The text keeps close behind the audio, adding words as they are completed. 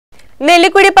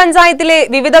നെല്ലിക്കുഴി പഞ്ചായത്തിലെ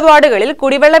വിവിധ വാർഡുകളിൽ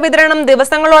കുടിവെള്ള വിതരണം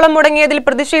ദിവസങ്ങളോളം മുടങ്ങിയതിൽ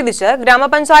പ്രതിഷേധിച്ച്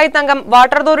ഗ്രാമപഞ്ചായത്ത് അംഗം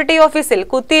വാട്ടർ അതോറിറ്റി ഓഫീസിൽ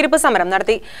കുത്തിയിരിപ്പ് സമരം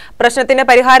നടത്തി. പ്രശ്നത്തിന്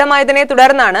പരിഹാരമായതിനെ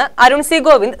തുടർന്നാണ് അരുൺ സി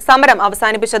ഗോവിന്ദ് സമരം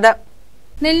അവസാനിപ്പിച്ചത്.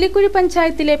 നെല്ലിക്കുഴി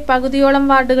പഞ്ചായത്തിലെ പകുതിയോളം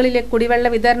വാർഡുകളിലെ കുടിവെള്ള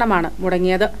വിതരണമാണ്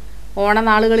മുടങ്ങിയത്.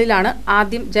 ഓണനാളുകളിലാണ്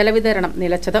ആദ്യം ജലവിതരണം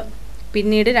നിലച്ചത്.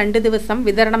 പിന്നീട് 2 ദിവസം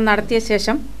വിതരണം നടത്തിയ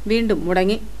ശേഷം വീണ്ടും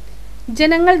മുടങ്ങി.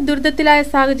 ജനങ്ങൾ ദുരിതത്തിലായ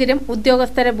സാഹചര്യം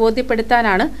ഉദ്യോഗസ്ഥരെ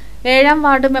ബോധ്യപ്പെടുത്താനാണ് 7ാം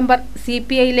ward member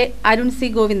CPIയിലെ Arun C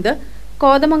Govind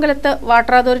കോതമംഗലത്ത്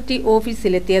വാട്ടർ അതോറിറ്റി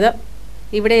ഓഫീസിലെത്തിയത്.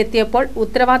 ഇവിടെ എത്തിയപ്പോൾ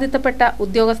ഉത്തരവാദിത്തപ്പെട്ട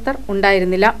ഉദ്യോഗസ്ഥർ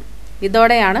ഉണ്ടായിരുന്നില്ല.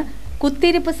 ഇതോടെയാണ്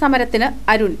കുത്തിയിരിപ്പ് സമരത്തിന്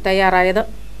അരുൺ തയ്യാറായത്.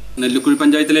 നെല്ലിക്കുഴി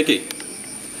പഞ്ചായത്തിലേക്ക്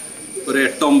ഒരു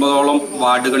 8-9ഓളം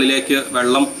വാർഡുകളിലേക്ക്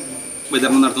വെള്ളം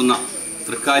വിതരണം നടത്തുന്ന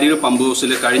തൃക്കാരിയൂർ പമ്പ്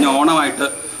ഹൗസിൽ കഴിഞ്ഞ ഓണമായിട്ട്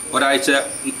ഒരാഴ്ച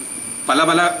പല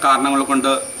കാരണങ്ങൾ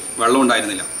കൊണ്ട് വെള്ളം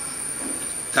ഉണ്ടായിരുന്നില്ല,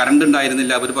 കറണ്ട്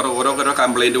ഉണ്ടായിരുന്നില്ല. അവർ ഓരോ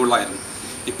കംപ്ലൈൻറ്റുകളായിരുന്നു.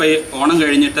 ഇപ്പോൾ ഈ ഓണം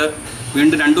കഴിഞ്ഞിട്ട്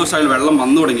വീണ്ടും 2 ദിവസമായി വെള്ളം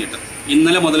വന്നു തുടങ്ങിയിട്ട്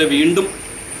ഇന്നലെ മുതൽ വീണ്ടും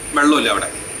വെള്ളമില്ല അവിടെ.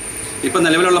 ഇപ്പോൾ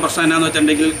നിലവിലുള്ള പ്രശ്നം എന്താണെന്ന്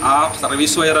വെച്ചിട്ടുണ്ടെങ്കിൽ ആ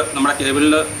സർവീസ് വയർ നമ്മുടെ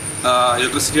കേബിളിൽ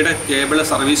ഇലക്ട്രിസിറ്റിയുടെ കേബിൾ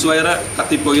സർവീസ് വയർ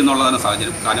കത്തിപ്പോയി എന്നുള്ളതാണ്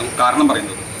സാഹചര്യം. കാരണം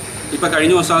പറയുന്നത് ഇപ്പോൾ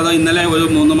കഴിഞ്ഞ ദിവസം അത് ഇന്നലെ ഒരു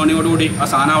 3 മണിയോടുകൂടി ആ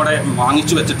സാധനം അവിടെ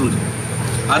വാങ്ങിച്ചു വെച്ചിട്ടുണ്ട്.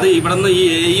 അത് ഇവിടെ നിന്ന് ഈ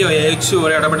AEO AXO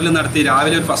ഒരു ഇടപെടൽ നടത്തി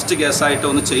രാവിലെ ഒരു ഫസ്റ്റ് കേസായിട്ട്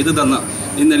ഒന്ന് ചെയ്തു തന്ന്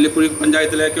ഈ നെല്ലിക്കുഴി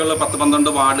പഞ്ചായത്തിലേക്കുള്ള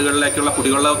 10-12 വാർഡുകളിലേക്കുള്ള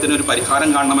കുടിവെള്ളത്തിന് ഒരു പരിഹാരം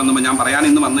കാണണമെന്ന് ഞാൻ പറയാൻ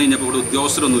ഇന്ന് വന്നു കഴിഞ്ഞപ്പോൾ ഇവിടെ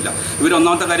ഉദ്യോഗസ്ഥരൊന്നുമില്ല. ഇവർ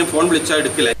ഒന്നാമത്തെ കാര്യം ഫോൺ വിളിച്ചാൽ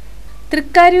എടുക്കില്ല.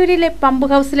 തൃക്കാരൂരിലെ പമ്പ്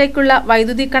ഹൗസിലേക്കുള്ള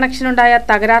വൈദ്യുതി കണക്ഷനുണ്ടായ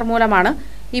തകരാർ മൂലമാണ്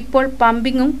ഇപ്പോൾ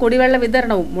പമ്പിങ്ങും കുടിവെള്ള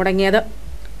വിതരണവും മുടങ്ങിയത്.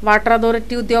 വാട്ടർ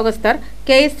അതോറിറ്റി ഉദ്യോഗസ്ഥർ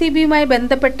KSCBയുമായി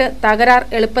ബന്ധപ്പെട്ട് തകരാർ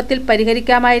എളുപ്പത്തിൽ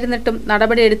പരിഹരിക്കാമായിരുന്നിട്ടും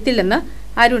നടപടിയെടുത്തില്ലെന്ന്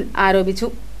അരുൺ ആരോപിച്ചു.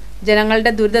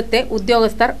 ജനങ്ങളുടെ ദുരിതത്തെ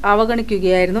ഉദ്യോഗസ്ഥർ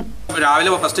അവഗണിക്കുകയായിരുന്നു. രാവിലെ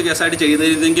ഫസ്റ്റ് കേസായിട്ട്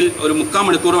ചെയ്തിരുന്നെങ്കിൽ ഒരു 3/4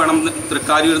 മണിക്കൂർ വേണം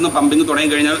തൃക്കാരൂരിൽ നിന്ന് പമ്പിങ് തുടങ്ങി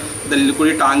കഴിഞ്ഞാൽ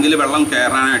നെല്ലിക്കുഴി ടാങ്കിൽ വെള്ളം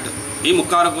കയറാനായിട്ട്. ഈ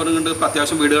 3/4 മണിക്കൂർ കൊണ്ട്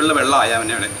അത്യാവശ്യം വീടുകളിൽ വെള്ളം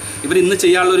ആയവനെയാണ്. ഇവർ ഇന്ന്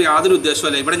ചെയ്യാനുള്ള യാതൊരു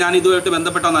ഉദ്ദേശമല്ല. ഇവിടെ ഞാൻ ഇതുമായിട്ട്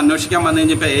ബന്ധപ്പെട്ടൊന്ന് അന്വേഷിക്കാൻ വന്നു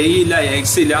കഴിഞ്ഞപ്പോൾ AE ഇല്ല,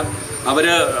 AX ഇല്ല. അവർ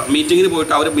മീറ്റിങ്ങിന്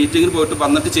പോയിട്ട്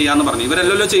വന്നിട്ട് ചെയ്യാമെന്ന് പറഞ്ഞു.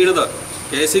 ഇവരല്ലല്ലോ ചെയ്യുന്നത്.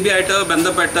 KSCB ആയിട്ട്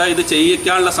ബന്ധപ്പെട്ട് ഇത്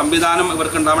ചെയ്യിക്കാനുള്ള സംവിധാനം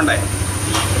ഇവർക്ക് ഉണ്ടാവണ്ടേ.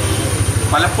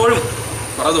 പലപ്പോഴും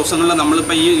കുറേ ദിവസങ്ങളിൽ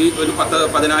നമ്മളിപ്പോൾ ഈ ഒരു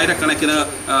 10,000 കണക്കിന്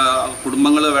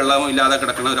കുടുംബങ്ങൾ വെള്ളം ഇല്ലാതെ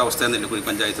കിടക്കുന്ന ഒരു അവസ്ഥയാണ് നെല്ലിക്കുഴി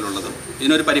പഞ്ചായത്തിലുള്ളത്.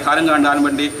 ഇതിനൊരു പരിഹാരം കാണാൻ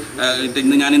വേണ്ടി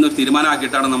ഞാനിന്നൊരു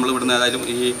തീരുമാനമാക്കിയിട്ടാണ് നമ്മളിവിടുന്ന് ഏതായാലും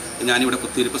ഞാനിവിടെ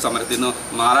കുത്തിയിരിപ്പ് സമരത്തിൽ നിന്ന്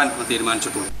മാറാൻ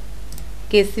തീരുമാനിച്ചിട്ടുള്ളൂ.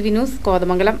 KCV news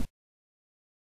Kothamangalam.